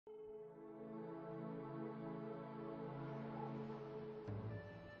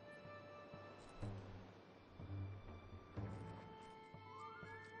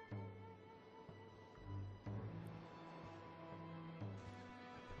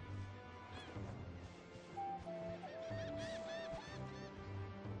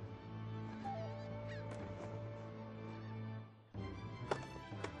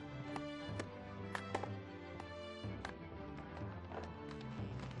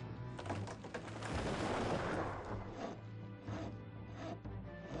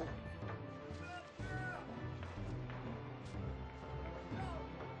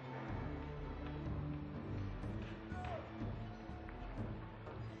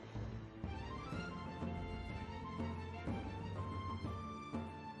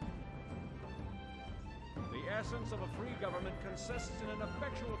essence of a free government consists in an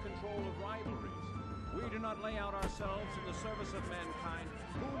effectual control of rivalries. We do not lay out ourselves in the service of mankind.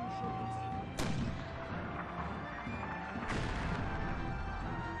 Whom should we serve?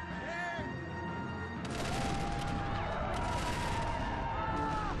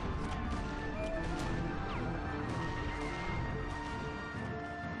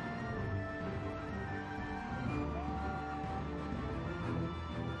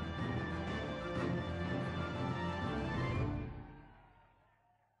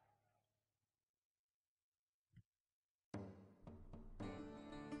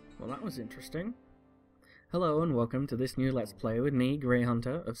 Well, that was interesting. Hello and welcome to this new Let's Play with me, Grey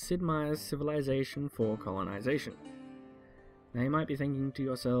Hunter, of Sid Meier's Civilization for Colonization. Now you might be thinking to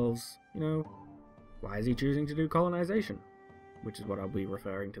yourselves, why is he choosing to do colonization? Which is what I'll be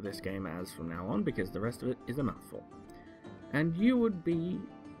referring to this game as from now on, because the rest of it is a mouthful. And you would be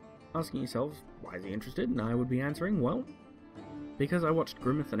asking yourselves, why is he interested? And I would be answering, well, because I watched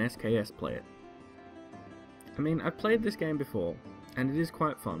Grimmeth and SKS play it. I mean, I've played this game before, and it is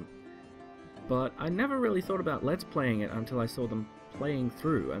quite fun, but I never really thought about Let's Playing it until I saw them playing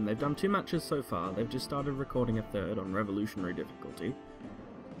through, and they've done 2 matches so far. They've just started recording a third on Revolutionary difficulty,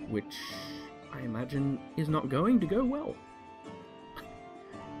 which I imagine is not going to go well.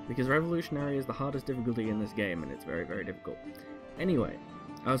 Because Revolutionary is the hardest difficulty in this game, and it's very, very difficult. Anyway,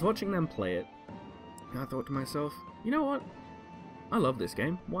 I was watching them play it, and I thought to myself, you know what? I love this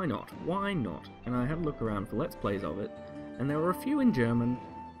game, why not? Why not? And I had a look around for Let's Plays of it, and there were a few in German.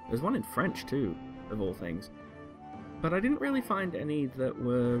 There's one in French too, of all things. But I didn't really find any that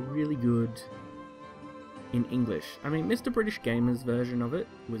were really good in English. I mean, Mr. British Gamer's version of it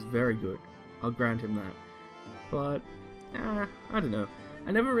was very good. I'll grant him that. But, I don't know.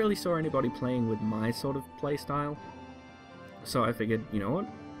 I never really saw anybody playing with my sort of playstyle. So I figured, you know what?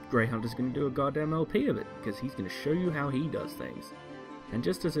 Grey Hunter's going to do a goddamn LP of it, because he's going to show you how he does things. And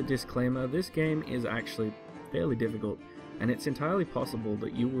just as a disclaimer, this game is actually fairly difficult, and it's entirely possible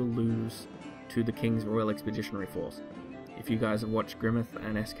that you will lose to the King's Royal Expeditionary Force. If you guys have watched Grimmeth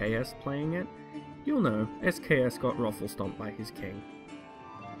and SKS playing it, you'll know SKS got ruffle stomped by his king.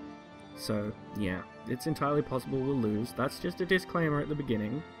 So, yeah, it's entirely possible we'll lose. That's just a disclaimer at the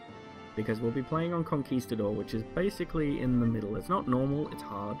beginning, because we'll be playing on Conquistador, which is basically in the middle. It's not normal, it's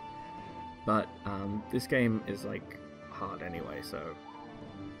hard, but this game is, like, hard anyway, so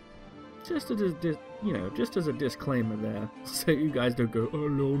just as a disclaimer there, so you guys don't go, oh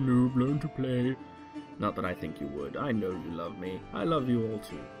no, noob, learn to play. Not that I think you would. I know you love me. I love you all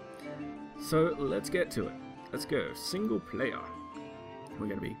too. So let's get to it. Let's go. Single player. We're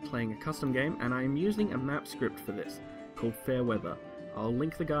going to be playing a custom game, and I'm using a map script for this called Fairweather. I'll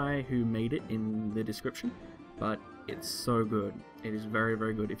link the guy who made it in the description, but it's so good. It is very,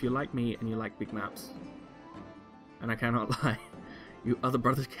 very good. If you like me and you like big maps, and I cannot lie, you other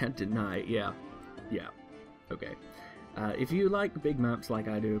brothers can't deny, yeah, okay. If you like big maps like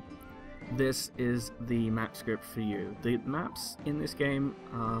I do, this is the map script for you. The maps in this game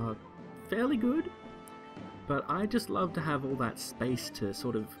are fairly good, but I just love to have all that space to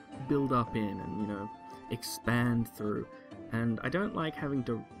sort of build up in and, expand through. And I don't like having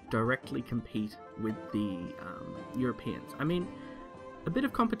to directly compete with the Europeans. I mean, a bit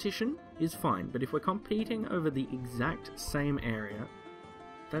of competition is fine, but if we're competing over the exact same area,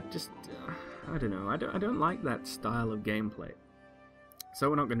 that just, I don't know, I don't like that style of gameplay. So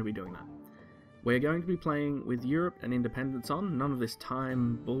we're not going to be doing that. We're going to be playing with Europe and independence on, none of this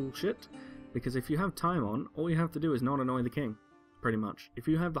time bullshit, because if you have time on, all you have to do is not annoy the king, pretty much. If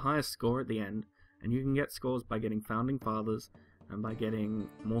you have the highest score at the end, and you can get scores by getting founding fathers, and by getting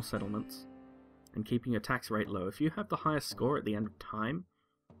more settlements, and keeping your tax rate low, if you have the highest score at the end of time,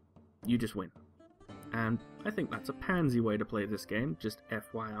 you just win. And I think that's a pansy way to play this game, just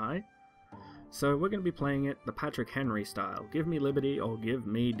FYI. So we're going to be playing it the Patrick Henry style. Give me liberty or give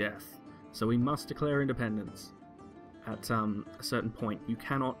me death. So we must declare independence. At a certain point, you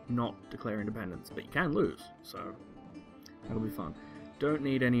cannot not declare independence, but you can lose, so that'll be fun. Don't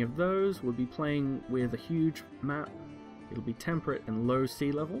need any of those. We'll be playing with a huge map. It'll be temperate and low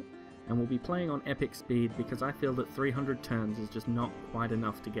sea level, and we'll be playing on epic speed because I feel that 300 turns is just not quite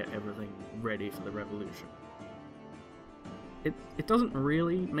enough to get everything ready for the revolution. It doesn't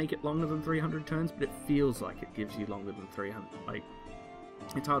really make it longer than 300 turns, but it feels like it gives you longer than 300. Like,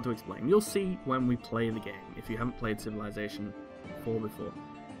 it's hard to explain. You'll see when we play the game, if you haven't played Civilization 4 before.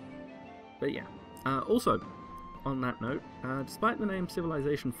 But yeah. Also, on that note, despite the name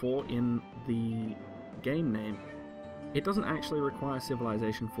Civilization 4 in the game name, it doesn't actually require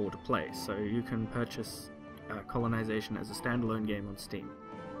Civilization 4 to play, so you can purchase Colonization as a standalone game on Steam,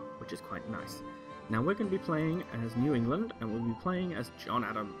 which is quite nice. Now we're going to be playing as New England, and we'll be playing as John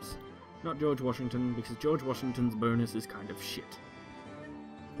Adams. Not George Washington, because George Washington's bonus is kind of shit.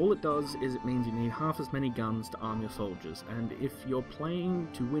 All it does is it means you need half as many guns to arm your soldiers, and if you're playing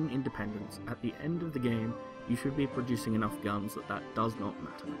to win independence, at the end of the game, you should be producing enough guns that does not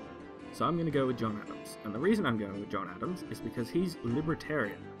matter. So I'm going to go with John Adams, and the reason I'm going with John Adams is because he's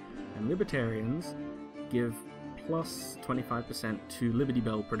libertarian, and libertarians give plus 25% to Liberty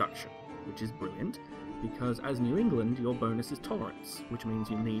Bell production, which is brilliant, because as New England, your bonus is tolerance, which means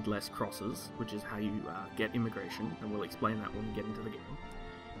you need less crosses, which is how you get immigration, and we'll explain that when we get into the game.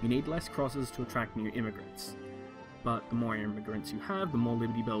 You need less crosses to attract new immigrants, but the more immigrants you have, the more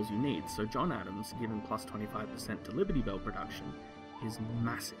Liberty Bells you need, so John Adams, given plus 25% to Liberty Bell production, is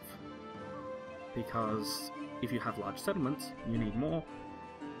massive. Because if you have large settlements, you need more.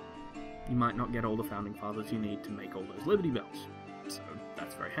 You might not get all the founding fathers you need to make all those Liberty Bells, so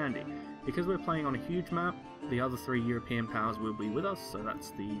that's very handy. Because we're playing on a huge map, the other 3 European powers will be with us, so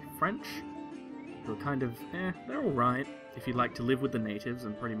that's the French, who are kind of, they're alright. If you'd like to live with the natives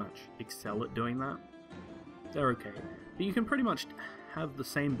and pretty much excel at doing that, they're okay. But you can pretty much have the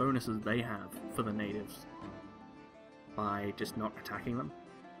same bonuses they have for the natives by just not attacking them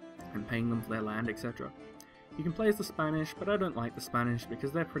and paying them for their land, etc. You can play as the Spanish, but I don't like the Spanish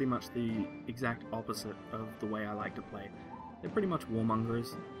because they're pretty much the exact opposite of the way I like to play. They're pretty much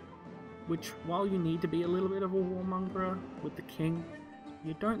warmongers, which, while you need to be a little bit of a warmonger with the king,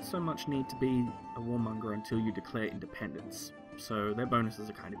 you don't so much need to be a warmonger until you declare independence, so their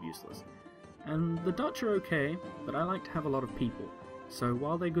bonuses are kind of useless. And the Dutch are okay, but I like to have a lot of people, so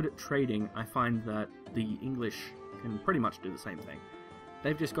while they're good at trading, I find that the English can pretty much do the same thing.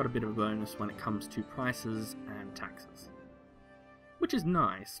 They've just got a bit of a bonus when it comes to prices and taxes. Which is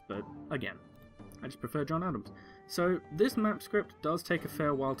nice, but again, I just prefer John Adams. So this map script does take a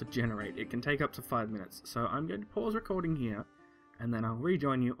fair while to generate. It can take up to 5 minutes, so I'm going to pause recording here, and then I'll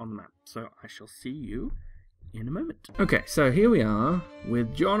rejoin you on the map. So I shall see you in a moment. Okay, so here we are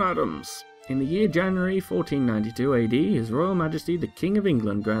with John Adams. In the year January 1492 AD, His Royal Majesty the King of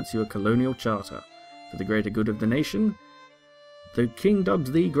England grants you a colonial charter. For the greater good of the nation, the King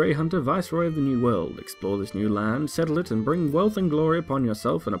dubs thee, Grey Hunter, Viceroy of the New World. Explore this new land, settle it, and bring wealth and glory upon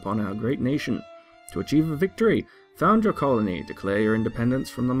yourself and upon our great nation. To achieve a victory, found your colony, declare your independence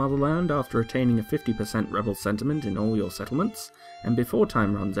from the motherland after attaining a 50% rebel sentiment in all your settlements, and before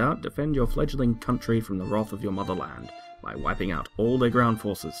time runs out, defend your fledgling country from the wrath of your motherland by wiping out all their ground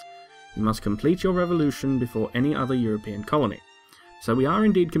forces. You must complete your revolution before any other European colony. So we are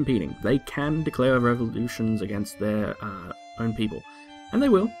indeed competing. They can declare revolutions against their own people. And they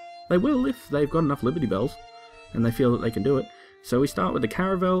will. They will if they've got enough Liberty Bells, and they feel that they can do it. So we start with a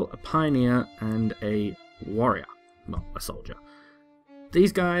Caravel, a Pioneer, and a Warrior. Well, a Soldier.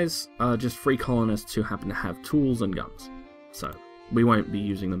 These guys are just free colonists who happen to have tools and guns. So we won't be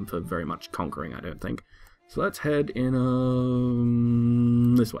using them for very much conquering, I don't think. So let's head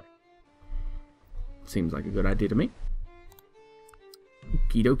in this way. Seems like a good idea to me.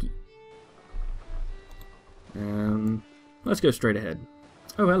 Okie dokie. Let's go straight ahead.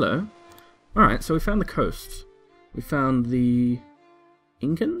 Oh, hello. Alright, so we found the coast. We found the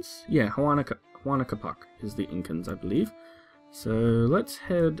Incans? Yeah, Huanacapac is the Incans, I believe. So let's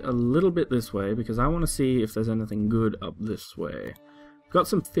head a little bit this way, because I want to see if there's anything good up this way. We've got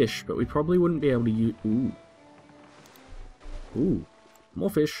some fish, but we probably wouldn't be able to use... Ooh. Ooh. More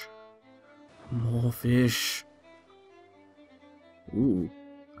fish. More fish. Ooh.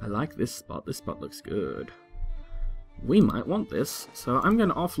 I like this spot. This spot looks good. We might want this, so I'm going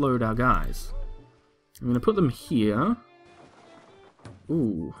to offload our guys. I'm going to put them here.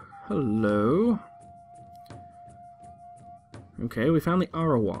 Ooh, hello. Okay, we found the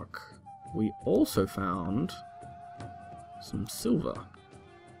Arawak. We also found some silver.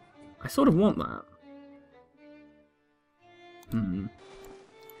 I sort of want that.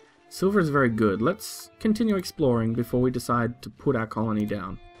 Silver is very good. Let's continue exploring before we decide to put our colony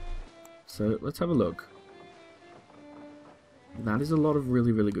down. So let's have a look. That is a lot of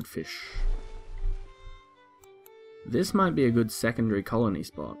really, really good fish. This might be a good secondary colony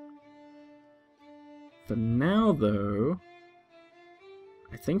spot. For now, though,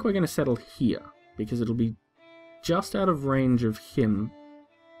 I think we're going to settle here, because it'll be just out of range of him.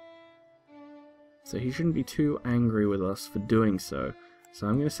 So he shouldn't be too angry with us for doing so. So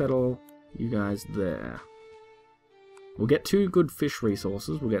I'm going to settle you guys there. We'll get 2 good fish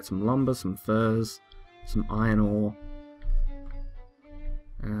resources. We'll get some lumber, some furs, some iron ore.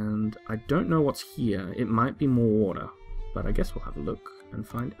 And I don't know what's here. It might be more water, but I guess we'll have a look and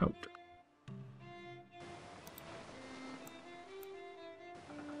find out.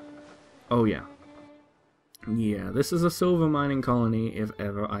 Oh yeah, Yeah, this is a silver mining colony if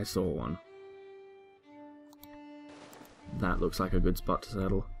ever I saw one. That looks like a good spot to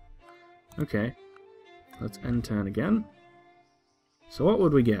settle. Okay, let's end turn again. So what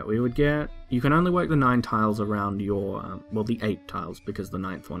would we get? We would get... You can only work the 9 tiles around your... well, the 8 tiles, because the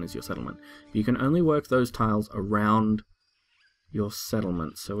 9th one is your settlement. But you can only work those tiles around your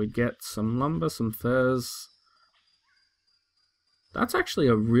settlement. So we get some lumber, some furs. That's actually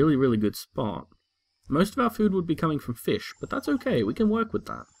a really, really good spot. Most of our food would be coming from fish, but that's okay. We can work with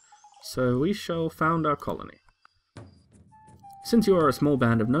that. So we shall found our colony. Since you are a small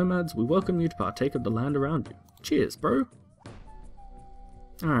band of nomads, we welcome you to partake of the land around you. Cheers, bro!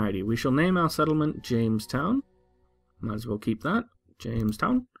 Alrighty, we shall name our settlement Jamestown. Might as well keep that,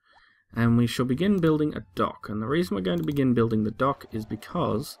 Jamestown. And we shall begin building a dock. And the reason we're going to begin building the dock is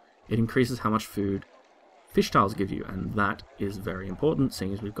because it increases how much food fish tiles give you. And that is very important,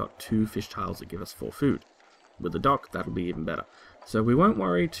 seeing as we've got 2 fish tiles that give us 4 food. With the dock, that'll be even better. So we won't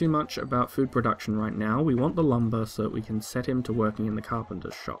worry too much about food production right now. We want the lumber so that we can set him to working in the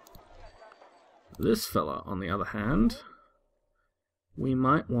carpenter's shop. This fella, on the other hand... we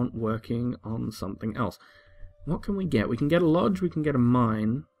might want working on something else. What can we get? We can get a lodge, we can get a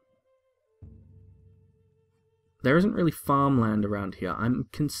mine. There isn't really farmland around here. I'm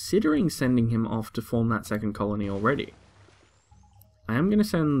considering sending him off to form that second colony already. I am going to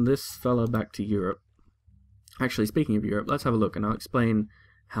send this fella back to Europe. Actually, speaking of Europe, let's have a look and I'll explain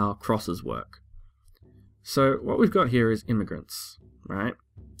how crosses work. So, what we've got here is immigrants, right?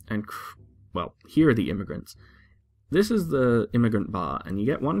 And, well, here are the immigrants. This is the immigrant bar, and you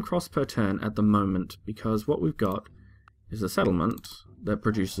get 1 cross per turn at the moment, because what we've got is a settlement that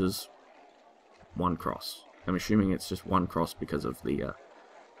produces 1 cross. I'm assuming it's just 1 cross because of the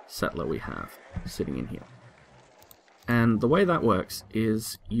settler we have sitting in here. And the way that works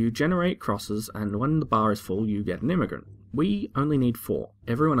is you generate crosses, and when the bar is full, you get an immigrant. We only need 4.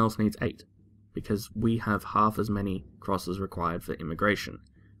 Everyone else needs 8, because we have half as many crosses required for immigration,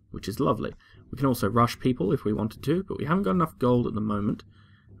 which is lovely. We can also rush people if we wanted to, but we haven't got enough gold at the moment,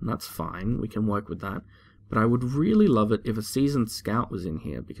 and that's fine, we can work with that. But I would really love it if a seasoned scout was in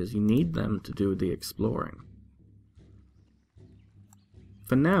here, because you need them to do the exploring.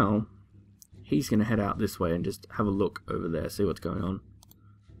 For now, he's going to head out this way and just have a look over there, see what's going on.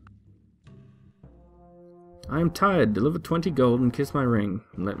 I am tired, deliver 20 gold and kiss my ring,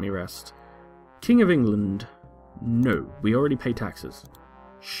 and let me rest. King of England. No, we already pay taxes.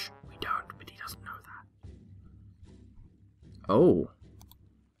 Shh. Oh.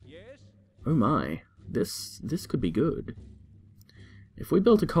 Yes? Oh my. This could be good. If we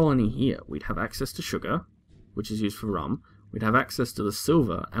built a colony here, we'd have access to sugar, which is used for rum, we'd have access to the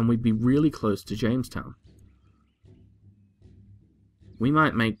silver, and we'd be really close to Jamestown. We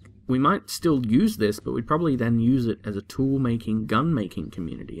might still use this, but we'd probably then use it as a tool-making, gun-making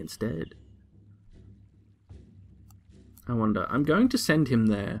community instead. I wonder. I'm going to send him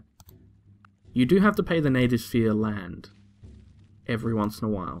there. You do have to pay the natives for your land every once in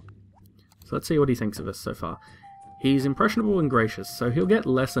a while. So let's see what he thinks of us so far. He's impressionable and gracious, so he'll get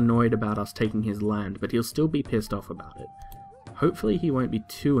less annoyed about us taking his land, but he'll still be pissed off about it. Hopefully he won't be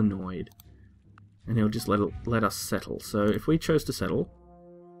too annoyed, and he'll just let us settle. So if we chose to settle,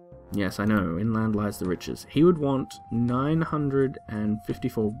 yes, I know, inland lies the riches. He would want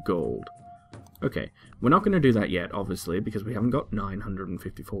 954 gold. Okay, we're not going to do that yet, obviously, because we haven't got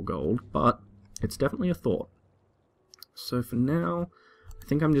 954 gold, but it's definitely a thought. So for now, I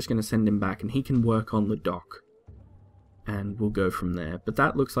think I'm just going to send him back, and he can work on the dock, and we'll go from there. But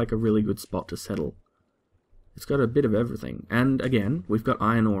that looks like a really good spot to settle. It's got a bit of everything, and again, we've got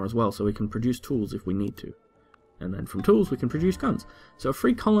iron ore as well, so we can produce tools if we need to. And then from tools, we can produce guns. So a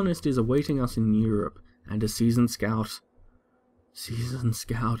free colonist is awaiting us in Europe, and a seasoned scout. Seasoned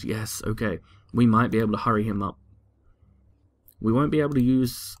scout, yes, okay. We might be able to hurry him up. We won't be able to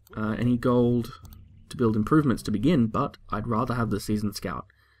use any gold to build improvements to begin, but I'd rather have the seasoned scout,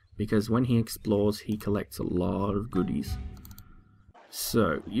 because when he explores, he collects a lot of goodies.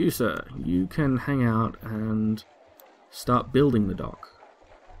 So, you sir, you can hang out and start building the dock.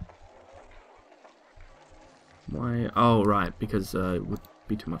 Why? Oh, right, because it would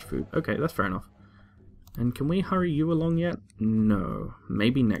be too much food. Okay, that's fair enough. And can we hurry you along yet? No.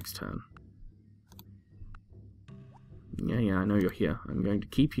 Maybe next turn. Yeah, I know you're here. I'm going to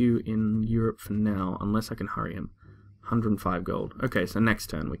keep you in Europe for now, unless I can hurry him. 105 gold. Okay, so next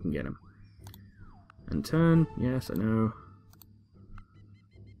turn we can get him. And turn, yes, I know.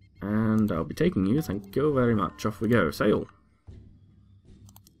 And I'll be taking you, thank you very much. Off we go. Sail.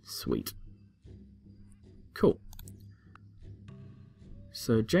 Sweet. Cool.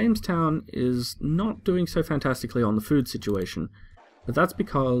 So Jamestown is not doing so fantastically on the food situation, but that's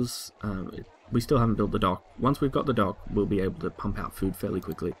because we still haven't built the dock. Once we've got the dock, we'll be able to pump out food fairly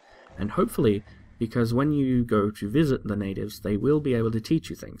quickly. And hopefully, because when you go to visit the natives, they will be able to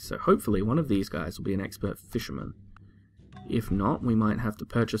teach you things. So hopefully one of these guys will be an expert fisherman. If not, we might have to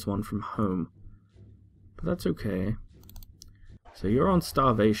purchase one from home. But that's okay. So you're on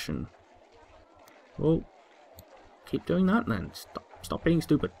starvation. Well, keep doing that then. Stop being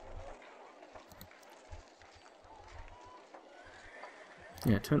stupid.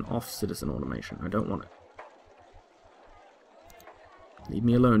 Yeah, turn off citizen automation. I don't want it. Leave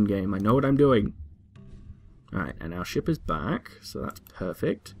me alone, game. I know what I'm doing. Alright, and our ship is back, so that's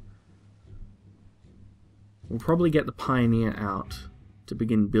perfect. We'll probably get the Pioneer out to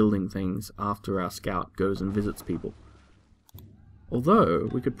begin building things after our scout goes and visits people. Although,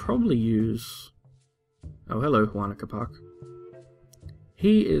 we could probably use... Oh, hello, Huanaca Park.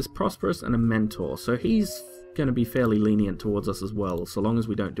 He is prosperous and a mentor, so he's going to be fairly lenient towards us as well, so long as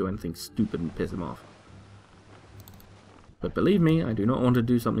we don't do anything stupid and piss him off. But believe me, I do not want to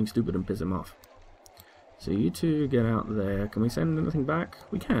do something stupid and piss him off. So you two get out there. Can we send anything back?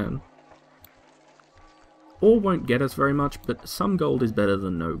 We can. Ore won't get us very much, but some gold is better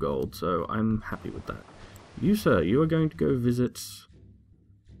than no gold, so I'm happy with that. You, sir, you are going to go visit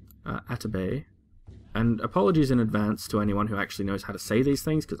Atabay. And apologies in advance to anyone who actually knows how to say these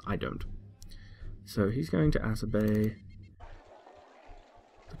things, because I don't. So he's going to Atabay.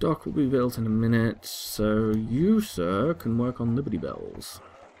 The dock will be built in a minute, so you, sir, can work on Liberty Bells.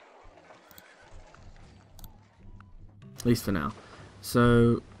 At least for now.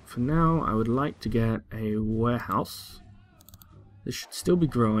 So, for now, I would like to get a warehouse. This should still be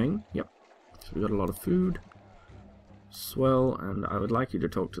growing. Yep. So we've got a lot of food. Swell, and I would like you to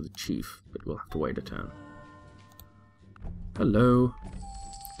talk to the chief, but we'll have to wait a turn. Hello.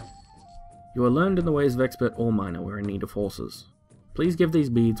 You are learned in the ways of expert ore miner. We're in need of horses. Please give these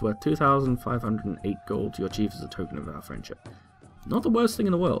beads worth 2,508 gold to your chief as a token of our friendship. Not the worst thing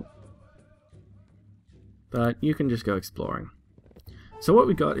in the world. But you can just go exploring. So what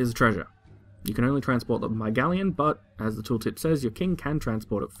we got is a treasure. You can only transport them by galleon, but, as the tooltip says, your king can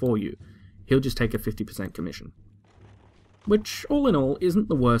transport it for you. He'll just take a 50% commission. Which, all in all, isn't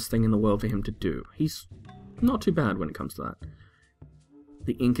the worst thing in the world for him to do. He's not too bad when it comes to that.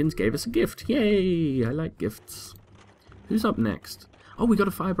 The Incans gave us a gift. Yay! I like gifts. Who's up next? Oh, we got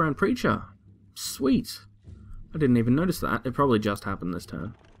a firebrand preacher. Sweet. I didn't even notice that. It probably just happened this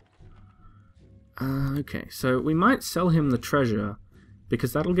turn. Okay, so we might sell him the treasure,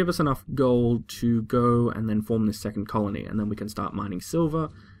 because that'll give us enough gold to go and then form this second colony, and then we can start mining silver.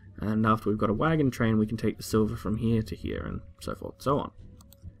 And after we've got a wagon train, we can take the silver from here to here, and so forth, so on.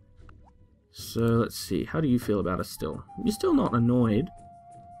 So, let's see. How do you feel about us still? You're still not annoyed.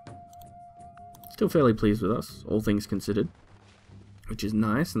 Still fairly pleased with us, all things considered. Which is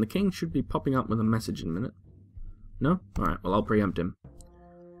nice, and the king should be popping up with a message in a minute. No? Alright, well, I'll preempt him.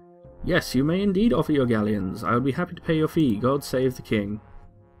 Yes, you may indeed offer your galleons. I would be happy to pay your fee. God save the king.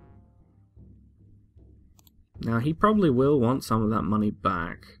 Now, he probably will want some of that money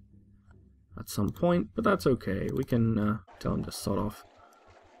back at some point, but that's okay. We can tell him to sod off.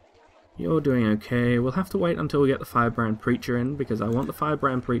 You're doing okay. We'll have to wait until we get the firebrand preacher in, because I want the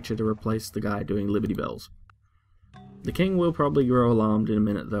firebrand preacher to replace the guy doing Liberty Bells. The king will probably grow alarmed in a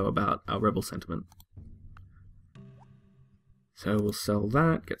minute, though, about our rebel sentiment. So we'll sell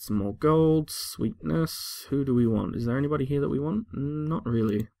that, get some more gold, sweetness. Who do we want? Is there anybody here that we want? Not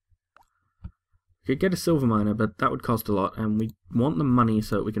really. We could get a silver miner, but that would cost a lot, and we want the money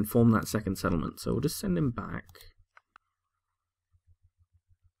so that we can form that second settlement. So we'll just send him back.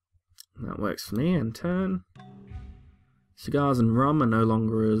 That works for me, and turn. Cigars and rum are no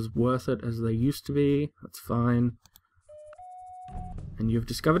longer as worth it as they used to be. That's fine. And you've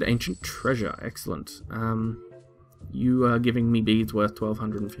discovered ancient treasure. Excellent. You are giving me beads worth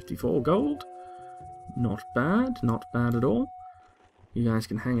 1,254 gold. Not bad, not bad at all. You guys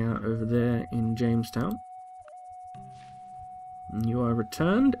can hang out over there in Jamestown. And you are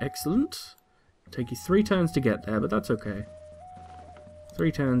returned, excellent. Take you 3 turns to get there, but that's okay.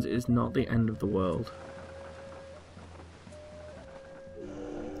 3 turns is not the end of the world.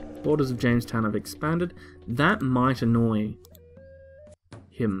 Borders of Jamestown have expanded. That might annoy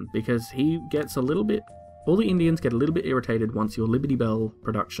him, because he gets a little bit... All the Indians get a little bit irritated once your Liberty Bell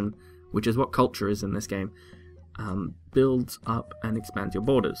production, which is what culture is in this game, builds up and expands your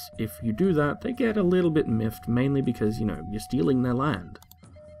borders. If you do that, they get a little bit miffed, mainly because, you know, you're stealing their land.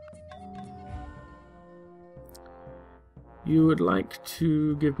 You would like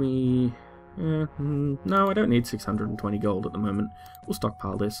to give me No, I don't need 620 gold at the moment. We'll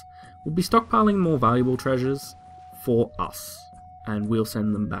stockpile this. We'll be stockpiling more valuable treasures for us, and we'll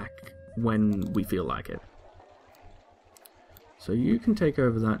send them back when we feel like it. So you can take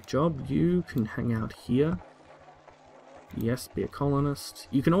over that job. You can hang out here. Yes, be a colonist.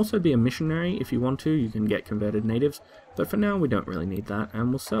 You can also be a missionary if you want to. You can get converted natives, but for now we don't really need that, and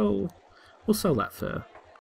we'll sell that fur.